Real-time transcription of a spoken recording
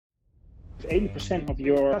If 80% of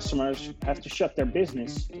your customers have to shut their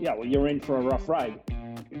business, yeah, well, you're in for a rough ride.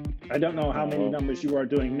 I don't know how many numbers you are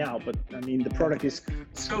doing now, but I mean, the product is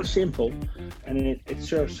so simple and it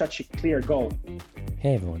serves such a clear goal.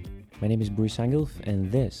 Hey everyone, my name is Bruce Angulf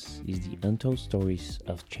and this is the Untold Stories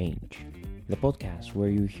of Change, the podcast where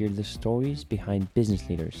you hear the stories behind business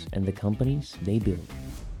leaders and the companies they build.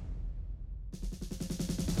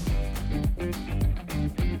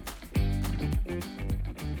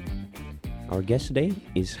 Our guest today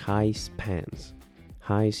is Gijs.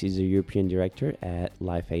 Gijs is a European director at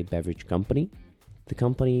LIFEAID beverage company, the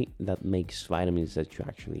company that makes vitamins that you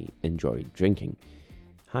actually enjoy drinking.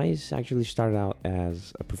 Gijs actually started out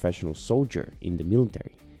as a professional soldier in the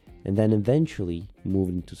military and then eventually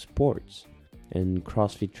moved into sports and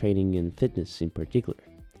CrossFit training and fitness in particular.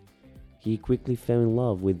 He quickly fell in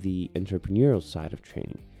love with the entrepreneurial side of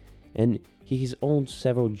training, and he has owned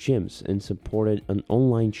several gyms and supported an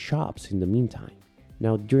online shops in the meantime.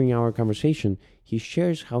 Now, during our conversation, he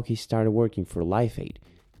shares how he started working for LIFEAID,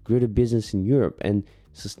 grew the business in Europe, and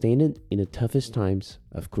sustained it in the toughest times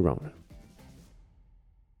of Corona.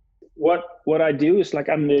 What I do is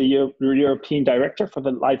I'm the European director for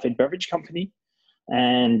the LIFEAID beverage company.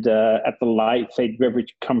 And at the LIFEAID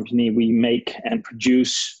beverage company, we make and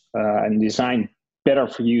produce and design better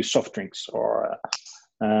for you soft drinks.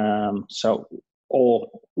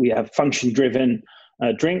 We have function-driven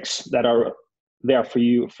drinks that are there for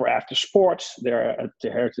you for after sports. They're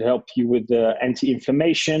there to help you with the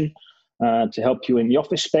anti-inflammation, to help you in the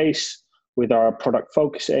office space with our product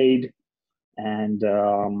Focus Aid. And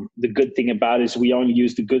the good thing about it is we only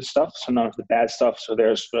use the good stuff, so none of the bad stuff. So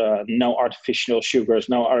there's no artificial sugars,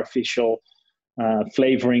 no artificial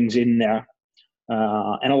flavorings in there,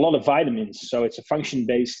 and a lot of vitamins. So it's a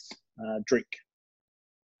function-based drink.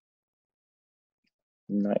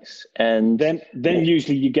 Nice. And then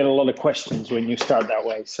usually you get a lot of questions when you start that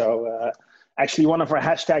way. So actually one of our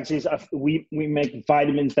hashtags is we make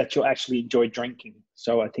vitamins that you'll actually enjoy drinking.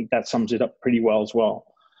 So I think that sums it up pretty well as well.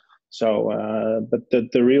 So, but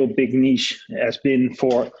the real big niche has been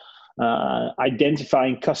for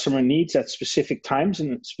identifying customer needs at specific times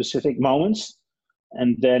and specific moments,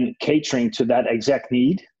 and then catering to that exact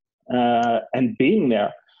need and being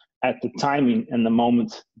there at the timing and the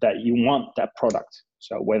moment that you want that product.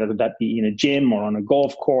 So whether that be in a gym or on a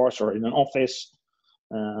golf course or in an office,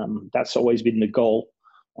 that's always been the goal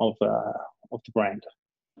of the brand.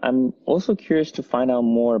 I'm also curious to find out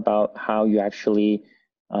more about how you actually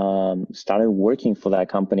started working for that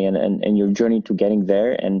company and your journey to getting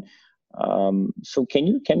there. And so can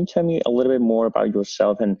you tell me a little bit more about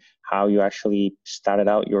yourself and how you actually started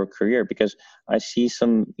out your career? Because I see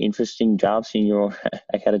some interesting jobs in your,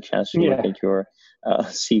 I had a chance to look at your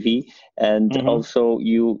CV, and also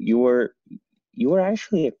you were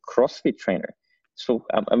actually a CrossFit trainer. So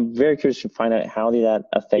I'm very curious to find out how did that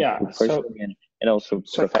affect you personally and also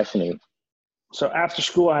professionally. So after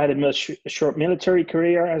school, I had a short military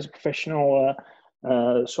career as a professional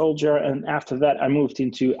soldier. And after that, I moved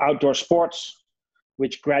into outdoor sports,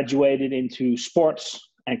 which graduated into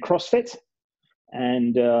sports and CrossFit.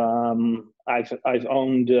 And I've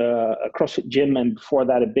owned a CrossFit gym, and before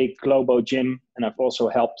that, a big Globo gym. And I've also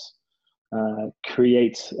helped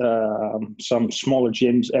create some smaller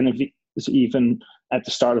gyms, and even at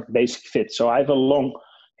the start of Basic Fit. So I have a long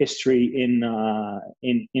history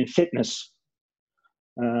in fitness.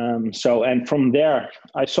 And from there,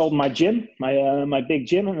 I sold my gym, my big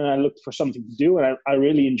gym, and then I looked for something to do. And I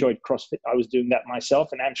really enjoyed CrossFit. I was doing that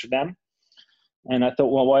myself in Amsterdam. And I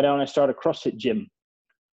thought, well, why don't I start a CrossFit gym,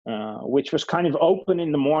 which was kind of open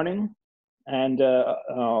in the morning and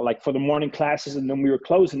for the morning classes. And then we were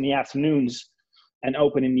closed in the afternoons and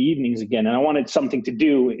open in the evenings again. And I wanted something to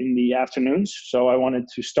do in the afternoons. So I wanted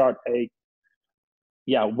to start a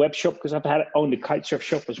web shop, because I've owned a kitesurf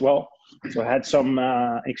shop as well. So I had some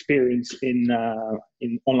experience in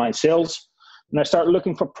online sales, and I started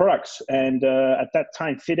looking for products. And at that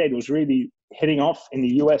time, FitAid was really hitting off in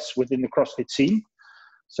the US within the CrossFit scene.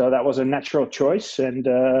 So that was a natural choice, and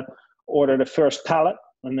ordered a first pallet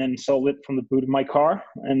and then sold it from the boot of my car.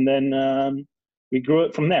 And then we grew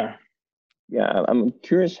it from there. Yeah, I'm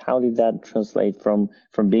curious, how did that translate from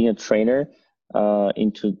being a trainer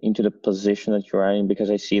into the position that you are in? Because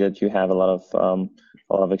I see that you have a lot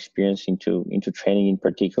of experience into training in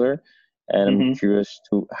particular, and I'm curious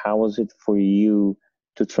to how was it for you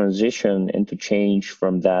to transition and to change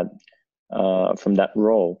from that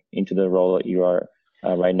role into the role that you are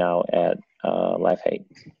right now at LIFEAID?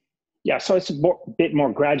 Yeah, so it's a bit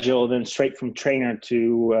more gradual than straight from trainer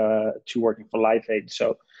to working for LifeAid.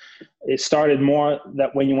 So it started more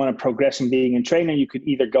that when you want to progress in being a trainer, you could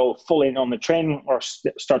either go full in on the training or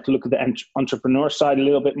start to look at the entrepreneur side a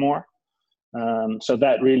little bit more. So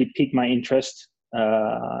that really piqued my interest.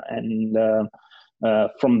 And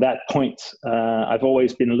from that point, I've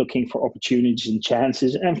always been looking for opportunities and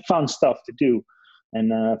chances and fun stuff to do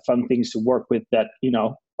and fun things to work with that,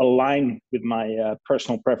 align with my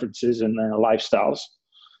personal preferences and lifestyles.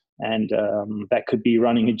 And that could be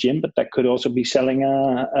running a gym, but that could also be selling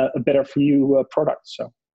a better for you product.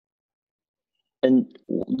 So. And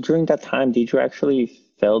during that time, did you actually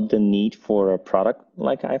felt the need for a product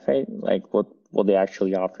like LifeAid? Like what they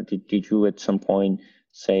actually offer? Did you at some point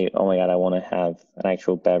say, oh my God, I want to have an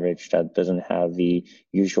actual beverage that doesn't have the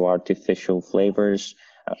usual artificial flavors?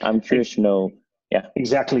 I'm curious to know. Yeah,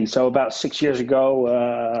 exactly. So about 6 years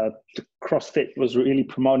ago, the CrossFit was really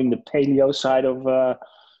promoting the paleo side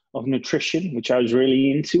of nutrition, which I was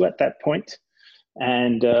really into at that point.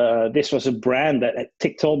 And this was a brand that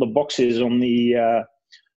ticked all the boxes on the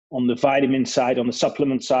vitamin side, on the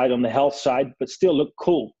supplement side, on the health side, but still looked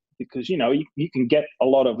cool because, you can get a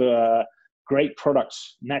lot of great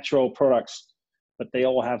products, natural products, but they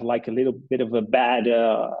all have like a little bit of a bad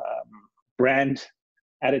brand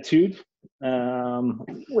attitude,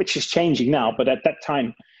 which is changing now. But at that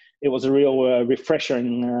time, it was a real refresher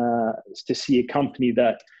to see a company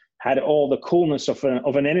that had all the coolness of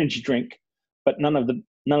an energy drink, but none of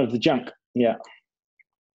the junk. Yeah.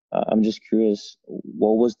 I'm just curious,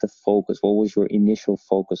 what was the focus? What was your initial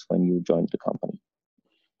focus when you joined the company?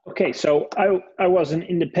 Okay, so I was an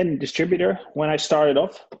independent distributor when I started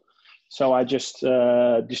off. So I just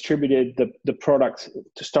distributed the product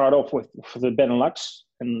to start off with for the Benelux.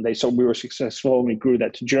 And they saw we were successful, and we grew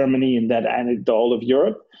that to Germany, and that added to all of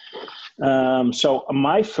Europe. So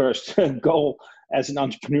my first goal as an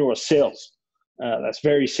entrepreneur was sales. That's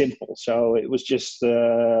very simple. So it was just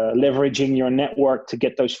leveraging your network to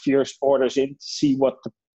get those first orders in, to see what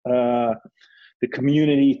the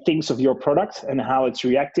community thinks of your product and how it's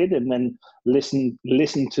reacted, and then listen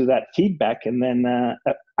to that feedback, and then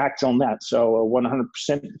act on that. So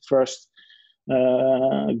 100% first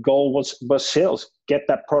goal was sales. Get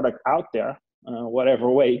that product out there, whatever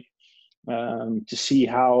way, to see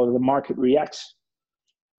how the market reacts.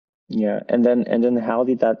 Yeah, and then how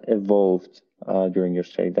did that evolve during your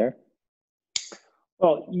stay there?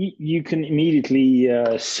 Well, you can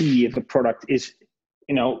immediately see if a product is,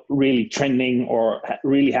 really trending or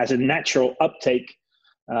really has a natural uptake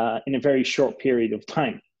in a very short period of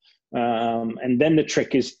time. And then the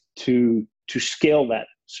trick is to scale that.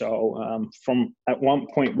 So from at one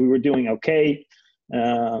point we were doing okay,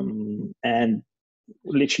 and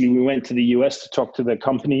literally we went to the US to talk to the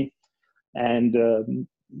company, and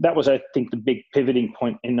that was, I think, the big pivoting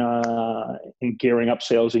point in gearing up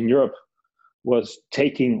sales in Europe, was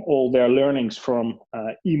taking all their learnings from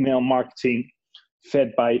email marketing,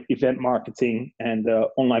 fed by event marketing and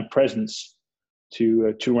online presence,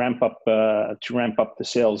 to ramp up the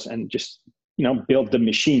sales and just build the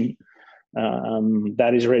machine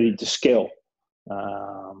that is ready to scale,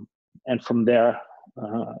 and from there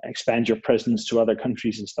expand your presence to other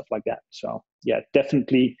countries and stuff like that. So yeah,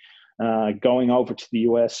 definitely going over to the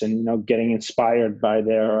US and getting inspired by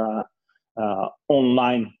their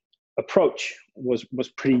online approach was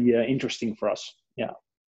pretty interesting for us. Yeah,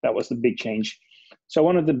 that was the big change. So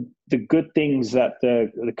one of the good things that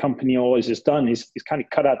the company always has done is kind of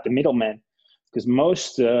cut out the middleman, because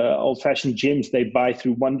most old-fashioned gyms, they buy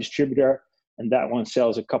through one distributor, and that one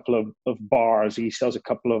sells a couple of bars. He sells a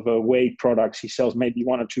couple of whey products. He sells maybe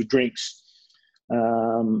one or two drinks.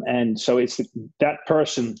 And so it's that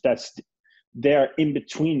person that's there in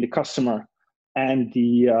between the customer and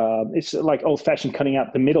it's like old-fashioned cutting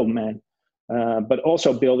out the middleman, but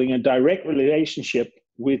also building a direct relationship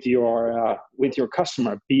with your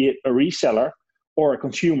customer, be it a reseller or a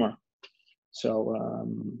consumer. So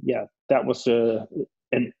yeah, that was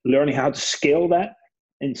and learning how to scale that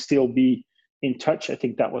and still be in touch. I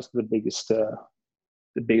think that was the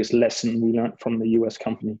biggest lesson we learned from the US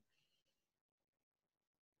company.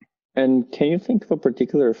 And can you think of a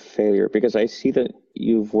particular failure? Because I see that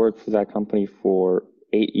you've worked for that company for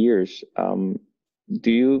 8 years. Can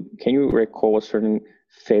you recall a certain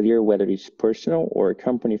failure, whether it's personal or a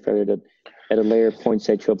company failure, that at a later point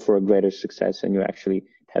set you up for a greater success and you actually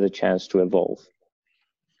had a chance to evolve?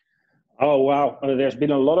 Oh, wow. There's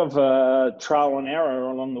been a lot of trial and error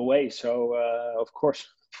along the way. So of course,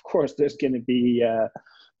 there's going to be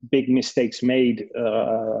big mistakes made,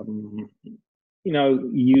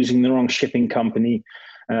 using the wrong shipping company,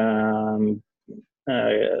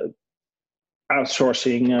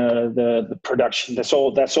 outsourcing the production. That's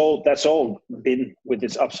all been with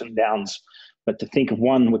its ups and downs. But to think of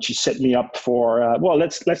one which has set me up for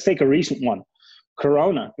let's take a recent one,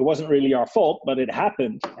 Corona. It wasn't really our fault, but it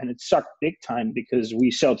happened, and it sucked big time because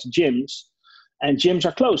we sell to gyms, and gyms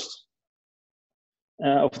are closed.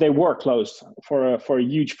 If they were closed for a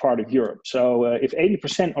huge part of Europe. So if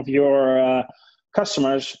 80% of your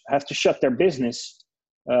customers have to shut their business,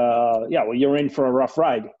 you're in for a rough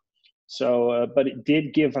ride. So, but it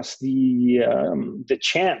did give us the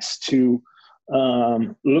chance to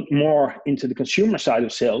look more into the consumer side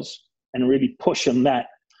of sales and really push on that.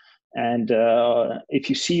 And if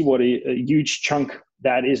you see what a huge chunk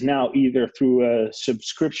that is now, either through a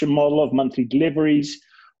subscription model of monthly deliveries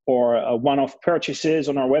or one-off purchases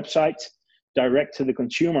on our website direct to the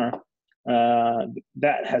consumer,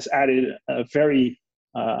 that has added a very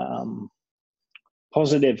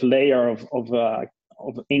positive layer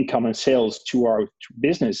of income and sales to our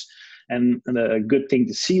business. And the good thing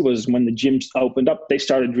to see was when the gyms opened up, they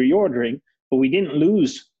started reordering, but we didn't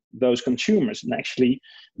lose those consumers. And actually,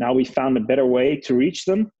 now we found a better way to reach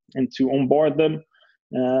them and to onboard them.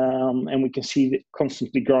 And we can see that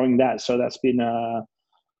constantly growing that. So that's been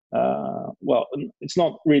it's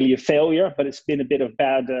not really a failure, but it's been a bit of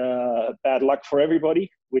bad luck for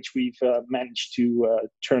everybody, which we've managed to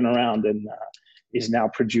turn around, and is now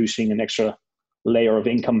producing an extra layer of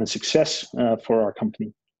income and success for our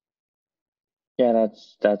company. Yeah,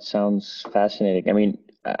 that sounds fascinating. I mean,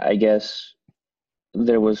 I guess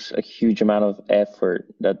there was a huge amount of effort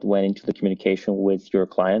that went into the communication with your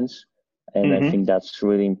clients, and I think that's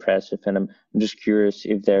really impressive. And I'm just curious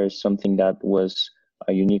if there's something that was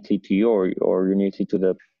uniquely to you or uniquely to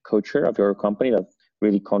the culture of your company that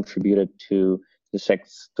really contributed to the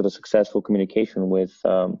successful communication with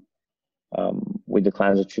the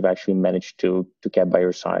clients that you've actually managed to get by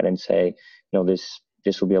your side and say,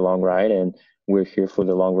 this will be a long ride, and we're here for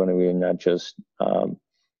the long run, and we're not just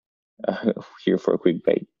here for a quick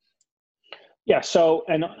bait. Yeah. So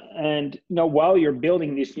and while you're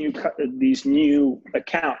building these new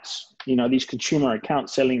accounts, these consumer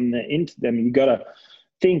accounts, selling into them, you got to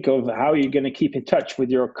think of how you're going to keep in touch with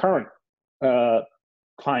your current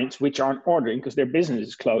clients, which aren't ordering because their business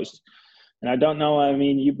is closed. And I don't know, I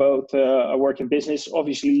mean, you both work in business.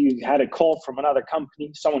 Obviously, you had a call from another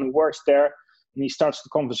company, someone who works there, and he starts the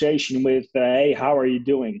conversation with, hey, how are you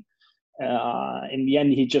doing? In the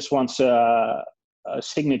end, he just wants a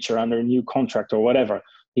signature under a new contract or whatever.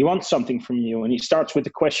 He wants something from you, and he starts with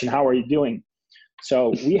the question, how are you doing?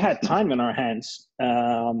 So we had time on our hands,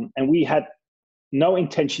 and we had no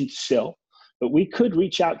intention to sell, but we could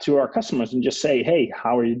reach out to our customers and just say, hey,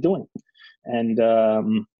 how are you doing? And,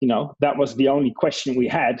 that was the only question we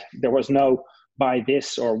had. There was no buy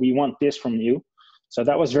this or we want this from you. So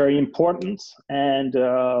that was very important. And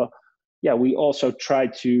we also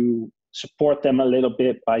tried to support them a little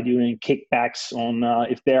bit by doing kickbacks on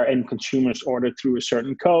if their end consumers order through a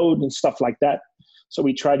certain code and stuff like that. So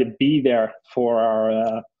we try to be there for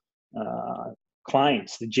our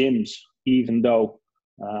clients, the gyms, even though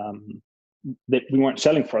that we weren't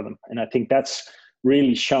selling for them. And I think that's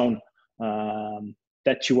really shown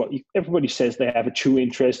that everybody says they have a true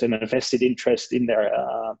interest and a vested interest in their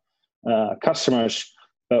customers.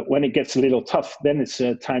 But when it gets a little tough, then it's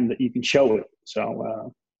a time that you can show it.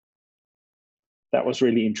 So that was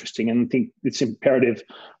really interesting. And I think it's imperative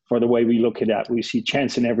for the way we look at that. We see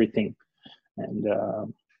chance in everything. And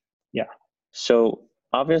So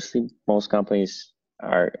obviously most companies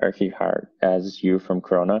are hit hard, as you from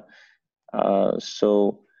Corona.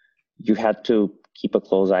 So you had to keep a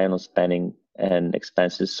close eye on spending and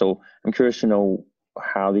expenses. So I'm curious to know,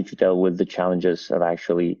 how did you deal with the challenges of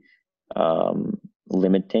actually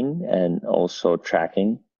limiting and also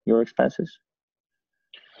tracking your expenses?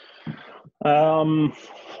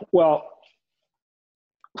 Well,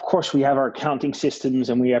 of course, we have our accounting systems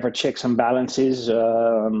and we have our checks and balances.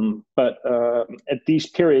 But at these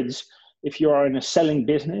periods, if you are in a selling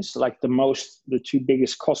business, like the two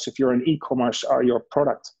biggest costs, if you're in e-commerce, are your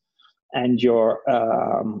product and your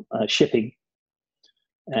shipping.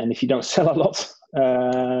 And if you don't sell a lot,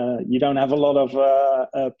 you don't have a lot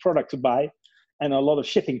of product to buy and a lot of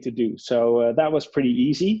shipping to do. So that was pretty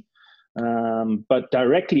easy. But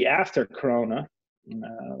directly after Corona,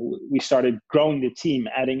 we started growing the team,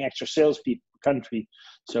 adding extra salespeople per country.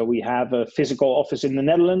 So we have a physical office in the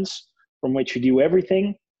Netherlands from which we do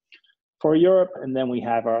everything for Europe. And then we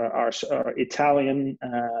have our Italian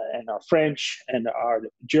and our French and our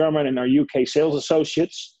German and our UK sales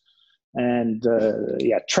associates. And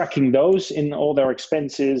tracking those in all their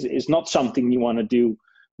expenses is not something you want to do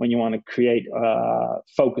when you want to create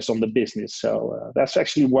focus on the business. So that's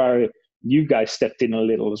actually where you guys stepped in a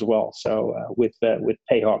little as well. So with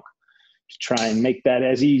Payhawk, to try and make that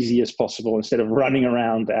as easy as possible instead of running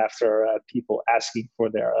around after people asking for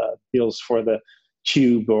their bills for the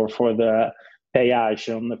tube or for the péage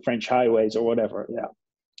on the French highways or whatever. Yeah.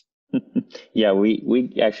 Yeah,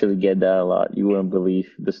 we actually get that a lot. You wouldn't believe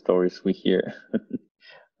the stories we hear.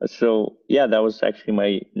 So yeah, that was actually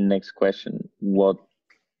my next question. What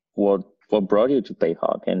brought you to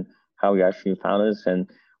Payhawk, and how you actually found us, and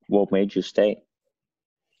what made you stay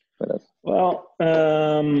with us? Well,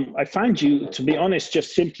 I find you, to be honest,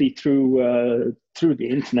 just simply through the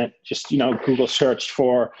internet. Just Google search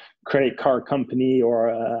for credit card company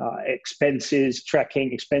or expense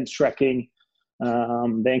tracking.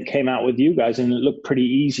 Then came out with you guys, and it looked pretty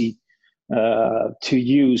easy to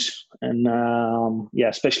use, and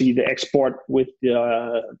especially the export with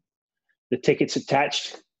the tickets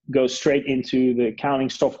attached goes straight into the accounting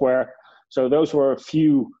software. So those were a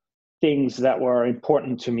few things that were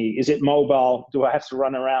important to me. Is it mobile? Do I have to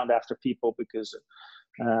run around after people? Because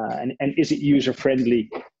and is it user friendly?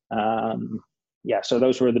 So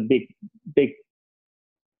those were the big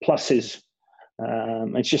pluses.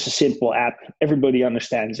 It's just a simple app. Everybody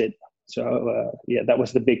understands it. So that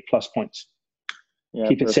was the big plus points. Yeah,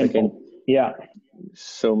 keep it simple. Yeah.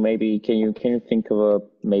 So maybe can you think of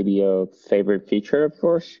a favorite feature of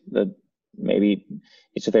yours that maybe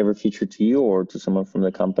it's a favorite feature to you or to someone from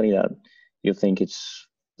the company that you think it's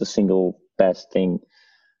the single best thing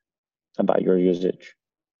about your usage?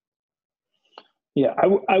 Yeah,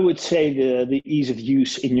 I would say the ease of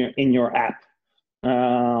use in your app.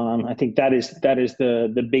 I think that is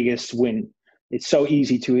the biggest win. It's so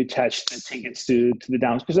easy to attach the tickets to the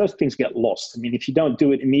downs, because those things get lost. I mean, if you don't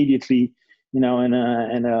do it immediately, in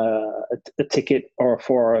a ticket or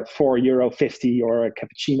for €4.50 or a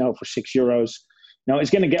cappuccino for €6, it's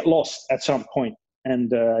going to get lost at some point.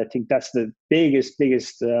 And I think that's the biggest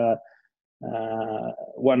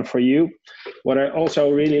one for you. What I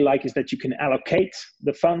also really like is that you can allocate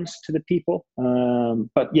the funds to the people.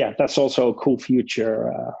 But yeah, that's also a cool feature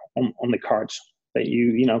on the cards, that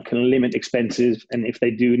you can limit expenses, and if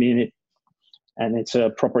they do need it and it's a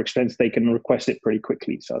proper expense, they can request it pretty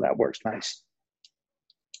quickly. So that works nice.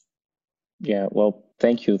 Yeah, well,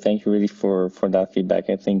 thank you really for that feedback.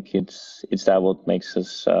 I think it's that what makes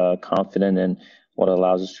us confident, and what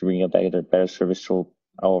allows us to bring a better service to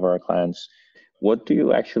all of our clients. What do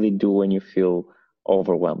you actually do when you feel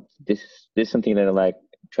overwhelmed? This is something that I like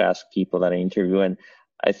to ask people that I interview, and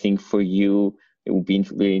I think for you, it would be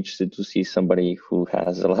really interested to see somebody who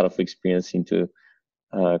has a lot of experience into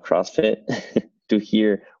CrossFit to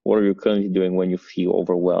hear what are you currently doing when you feel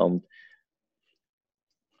overwhelmed.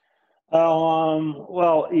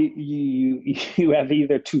 Well, you have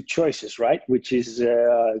either two choices, right? Which is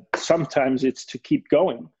sometimes it's to keep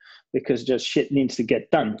going because just shit needs to get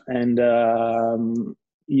done, and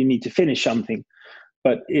you need to finish something.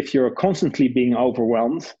 But if you're constantly being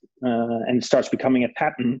overwhelmed and it starts becoming a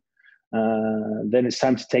pattern, then it's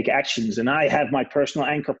time to take actions. And I have my personal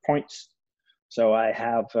anchor points. So I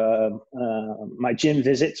have my gym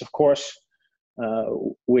visits, of course,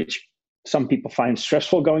 which some people find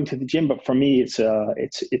stressful going to the gym, but for me, it's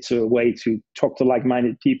a way to talk to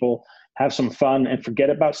like-minded people, have some fun, and forget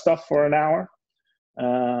about stuff for an hour.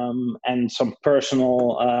 And some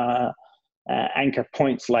personal anchor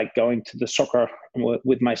points, like going to the soccer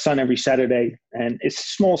with my son every Saturday, and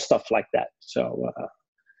it's small stuff like that. So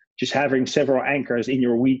just having several anchors in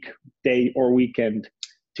your weekday or weekend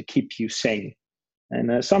to keep you sane.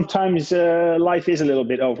 And sometimes life is a little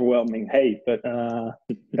bit overwhelming. Hey, but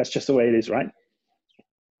that's just the way it is, right?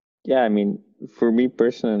 Yeah, I mean, for me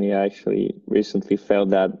personally, I actually recently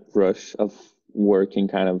felt that rush of working,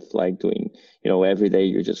 kind of like doing, every day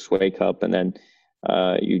you just wake up and then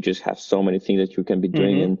you just have so many things that you can be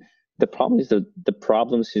doing. Mm-hmm. And the problem is that the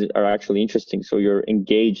problems are actually interesting. So you're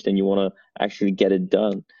engaged and you want to actually get it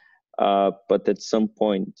done. But at some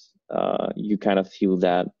point, you kind of feel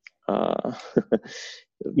that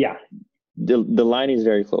yeah, the line is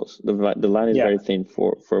very close. The line is very thin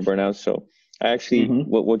for burnout. So I actually,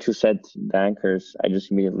 what you said, the anchors, I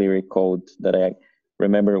just immediately recalled that I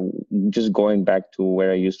remember just going back to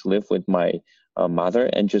where I used to live with my mother,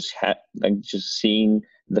 and just seeing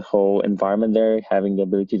the whole environment there, having the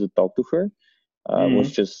ability to talk to her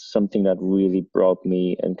was just something that really brought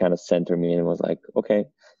me and kind of centered me, and was like, okay,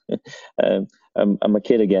 I'm a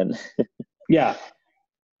kid again. Yeah.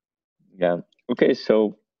 Yeah. Okay.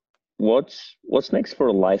 So what's next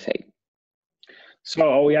for LIFEAID?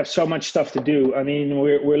 So we have so much stuff to do. I mean,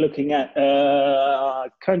 we're looking at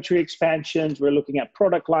country expansions. We're looking at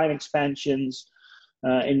product line expansions.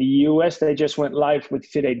 In the US, they just went live with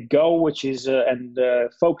FitAid Go, which is and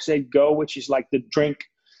FocusAid Go, which is like the drink,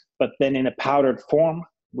 but then in a powdered form,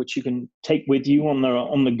 which you can take with you on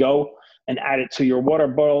the go and add it to your water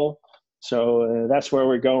bottle. So that's where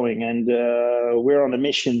we're going, and we're on a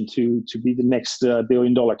mission to be the next $1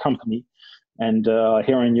 billion company. And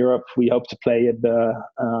here in Europe, we hope to play a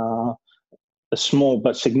small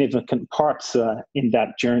but significant part in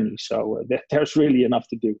that journey. So there's really enough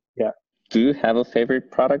to do. Yeah. Do you have a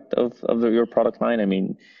favorite product of your product line? I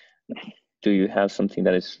mean, do you have something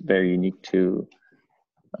that is very unique to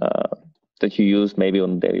that you use maybe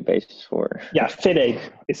on a daily basis? Or yeah, FitAid.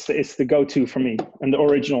 It's the go-to for me, and the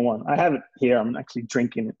original one. I have it here. I'm actually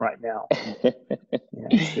drinking it right now. Yeah,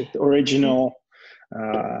 it's the original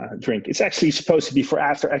drink. It's actually supposed to be for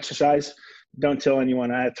after exercise. Don't tell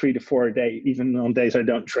anyone. I have 3 to 4 a day, even on days I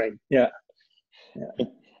don't train. Yeah.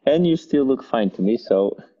 And you still look fine to me.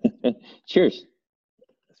 So cheers.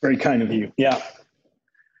 It's very kind of you. Yeah.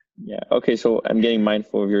 Yeah. Okay. So I'm getting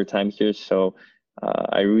mindful of your time here. So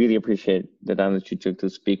I really appreciate the time that you took to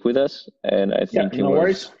speak with us. And I think it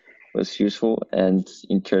was useful. And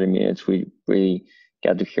in 30 minutes, we really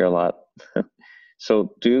got to hear a lot.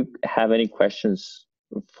 So do you have any questions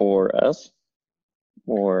for us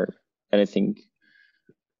or anything?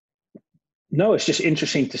 No, it's just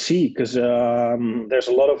interesting to see because there's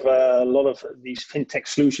a lot of these fintech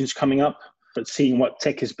solutions coming up, but seeing what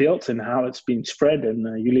tech is built and how it's been spread.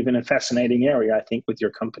 And you live in a fascinating area, I think, with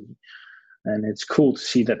your company. And it's cool to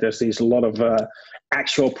see that there's a lot of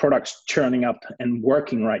actual products churning up and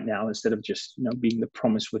working right now instead of just being the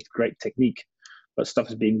promise with great technique. But stuff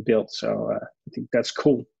is being built, so I think that's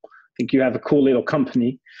cool. I think you have a cool little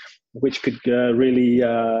company which could really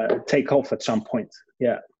take off at some point.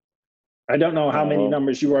 Yeah, I don't know how many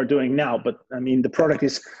numbers you are doing now, but I mean the product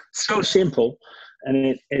is so simple,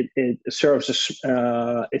 and it serves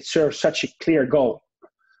such a clear goal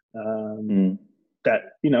that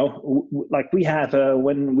like we have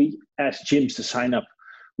when we ask gyms to sign up.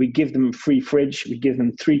 We give them a free fridge. We give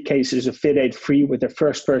them 3 cases of FitAid free with their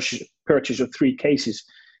first purchase of 3 cases.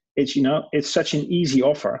 It's such an easy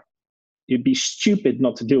offer. You'd be stupid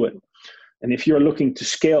not to do it. And if you're looking to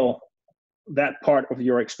scale that part of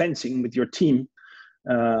your expensing with your team,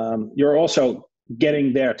 you're also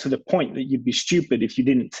getting there to the point that you'd be stupid if you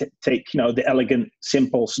didn't take the elegant,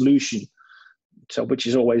 simple solution. So, which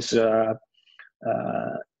is always a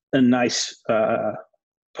nice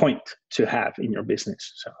point to have in your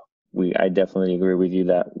business. So I definitely agree with you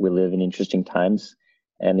that we live in interesting times,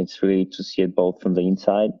 and it's really to see it both from the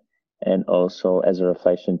inside and also as a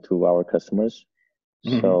reflection to our customers.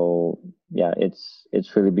 Mm-hmm. So yeah,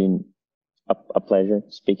 it's really been a pleasure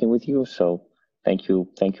speaking with you. So thank you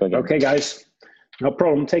again. Okay, guys, no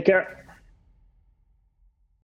problem. Take care.